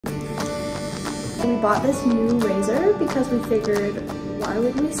We bought this new razor because we figured, why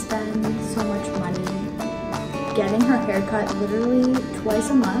would we spend so much money getting her hair cut literally twice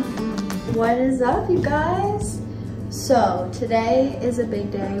a month? What is up, you guys? So today is a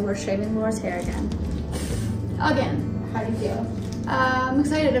big day. We're shaving Laura's hair again. Again. How do you feel? I'm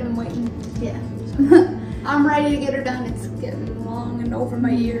excited. I've been waiting. Yeah. I'm ready to get her done. It's getting long and over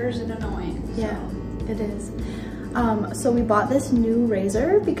my ears and annoying. So. Yeah, it is. So we bought this new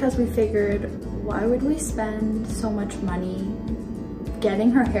razor because we figured, why would we spend so much money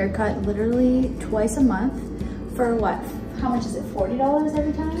getting her hair cut literally twice a month for what? How much is it? $40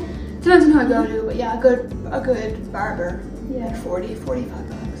 every time? Depends on who I go to, but yeah, a good barber. Yeah. Like 40, 45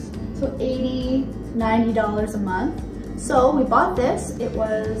 bucks. So $80, $90 a month. So we bought this. It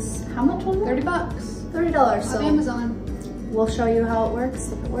was, how much was it? 30 bucks. $30. So On Amazon. we'll show you how it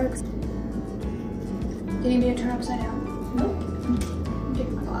works, if it works. Do you need me to turn upside down? Nope. I'm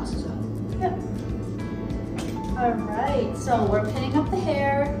taking my glasses off. Yep. All right, so we're pinning up the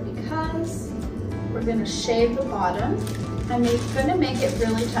hair because we're gonna shave the bottom. I'm gonna make it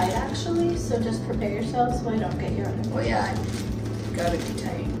really tight actually, so just prepare yourself so I don't get your other. Well, yeah, I gotta be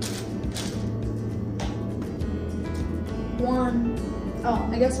tight. One. Oh,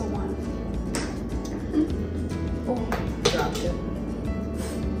 I guess a one. Oh, dropped it.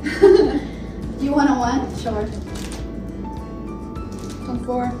 Do you want a one? Sure. On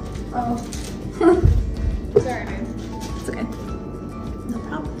four. Oh. Sorry, babe. It's okay. No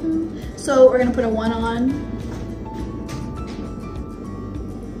problem. So we're gonna put a one on.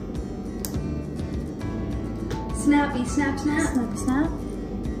 Snappy, snap, snap. Snap, snap.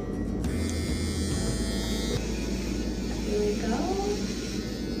 Here we go.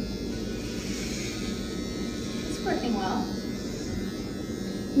 It's working well.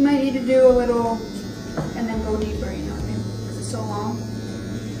 You might need to do a little and then go deeper, you know what I mean? Because it's so long.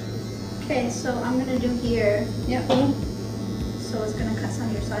 Okay, so I'm gonna do here. Yep. So it's gonna cut some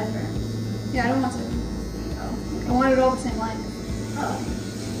of your sideburns. Yeah, I don't want to. Oh, I want it all the same length. oh.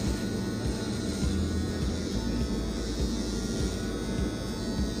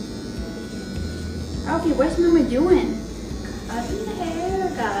 Alfie, what am I doing? Cutting the hair,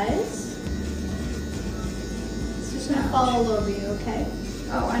 guys. It's just gonna Ouch. fall all over you, okay?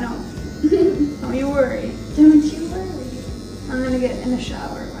 Oh, I know. Don't you worry. Don't you worry. I'm gonna get in the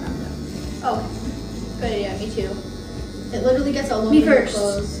shower when I'm done. Oh, good idea, me too. It literally gets all over Me your first.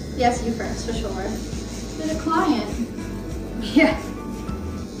 clothes. Yes, you first, for sure. You're the client. Yeah.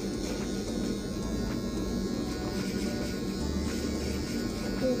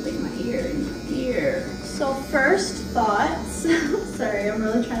 Oh, in my ear. So first thoughts, sorry, I'm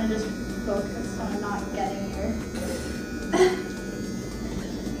really trying to just focus on not getting here.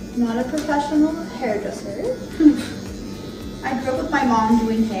 Not a professional hairdresser. I grew up with my mom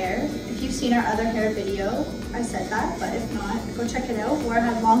doing hair. If you've seen our other hair video, I said that, but if not, go check it out. Laura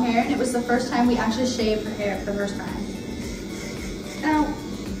had long hair and it was the first time we actually shaved her hair for the first time. Now,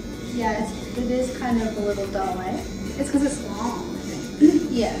 yeah, it is kind of a little dull, eh? It's because it's long, I think.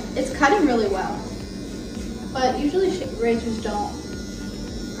 Yeah, it's cutting really well. But usually razors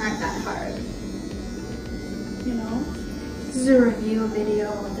aren't that hard. You know? This is a review video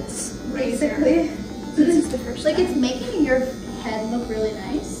of this razor. Basically. This is the first Like time. it's making your head look really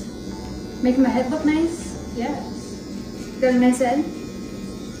nice. Making my head look nice. Yes. Got a nice head.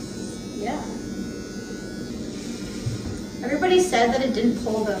 Yeah. Everybody said that it didn't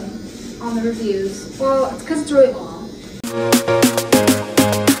pull them on the reviews. Well, it's because it's really long.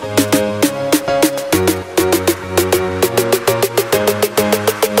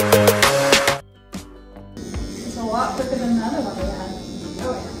 It's a lot quicker than the other one we had.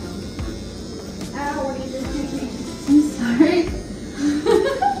 Oh yeah. Ow, what are you doing? I'm sorry.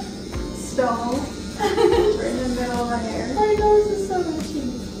 Stall. We're in the middle of my hair. My nose is so itchy.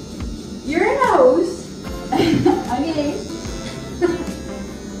 Your nose. Okay.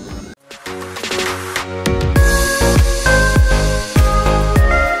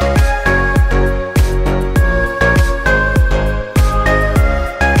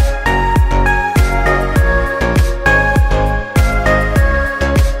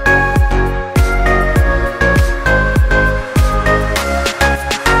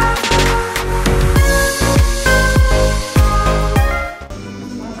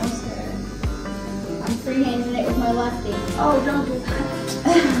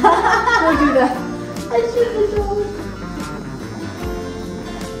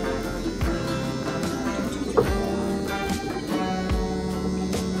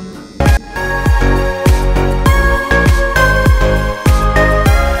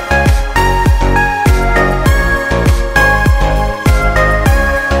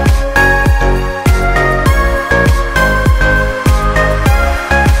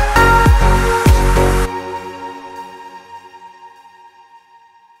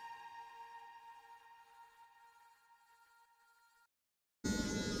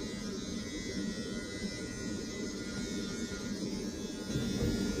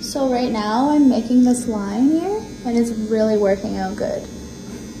 So right now I'm making this line here and it's really working out good.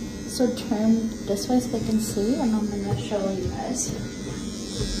 So turn this way so they can see and I'm gonna show you guys.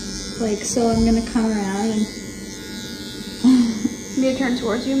 Like, so I'm gonna come around and Maybe turn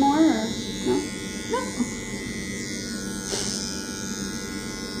towards you more, or no? no.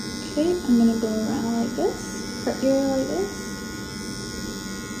 Okay, I'm gonna go around like this, her ear like this.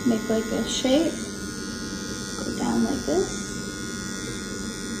 Make like a shape. Go down like this.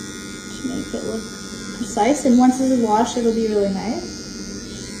 To make it look precise, and once this is washed, it'll be really nice.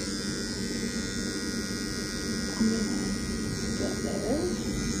 I'm gonna get there.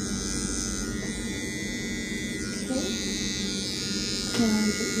 Okay. And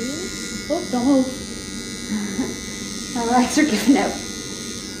your ears. Oh, don't move. My legs are giving out.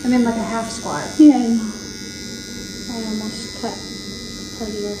 I'm in like a half squat. Yeah, I know. I almost cut part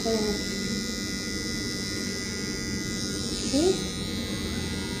of your hair. Okay.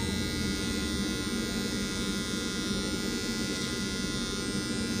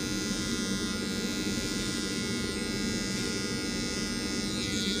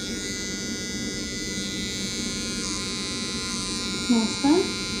 Almost done.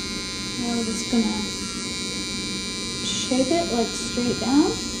 Now we're just gonna shape it like straight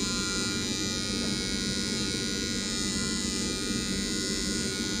down.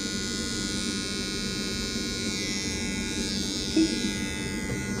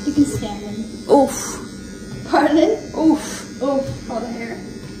 You can stand them. Oof. Pardon? Oof. Oof. All the hair.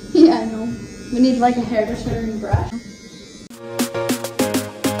 Yeah, I know. We need like a hairdresser and brush.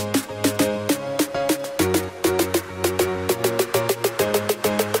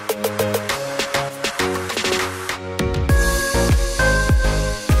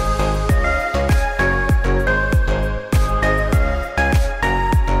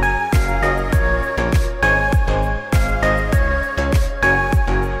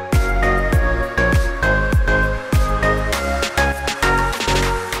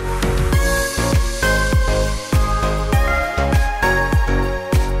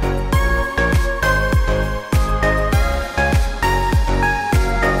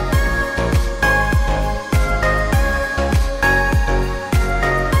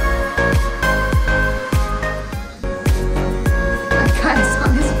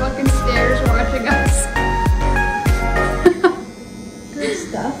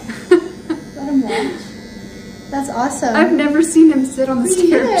 That's awesome. I've never seen him sit on the stairs.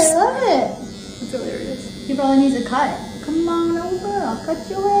 Yeah, I love it. That's hilarious. He probably needs a cut. Come on over, I'll cut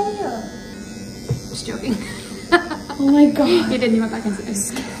your hair. Just joking. Oh my god. He didn't even back and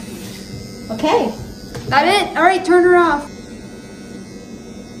sit. Okay. That it? All right, turn her off.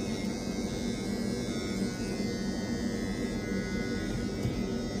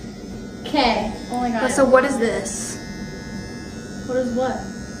 Okay. Oh my god. So what is this? What is what?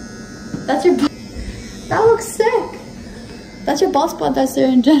 That's your. That looks sick. That's your bald spot that's there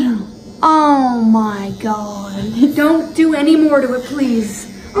in general. Oh my god. Don't do any more to it, please.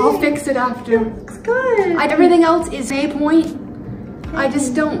 I'll fix it after. Looks good. Everything else is a point. I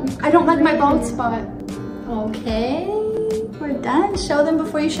don't like my bald spot. Okay. We're done. Show them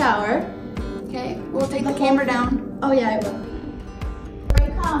before you shower. Okay, we'll take the camera down. Oh yeah, I will. Here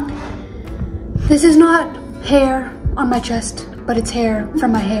you come. This is not hair on my chest, but it's hair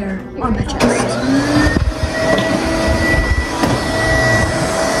from my hair on my chest.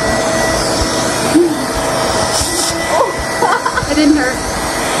 It didn't hurt.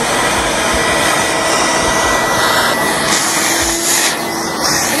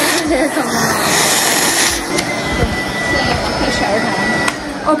 Hair coming out. Okay, shower time.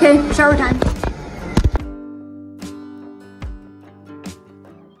 Okay, shower time.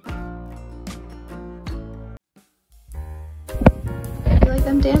 You like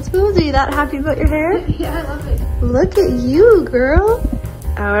them dance moves? Are you that happy about your hair? Yeah, I love it. Look at you, girl.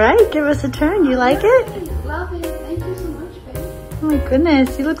 All right, give us a turn. You like it? Love it. Thank you so much, babe. Oh my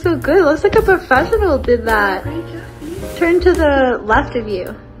goodness, you look so good. It looks like a professional did that. Great job. Turn to the left of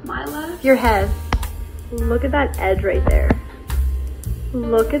you. My left. Your head. Look at that edge right there.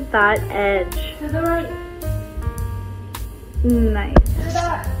 Look at that edge. To the right. Nice. To the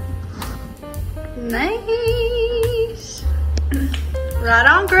back. Nice. Right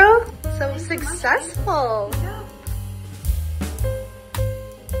on, girl. So successful. Yeah.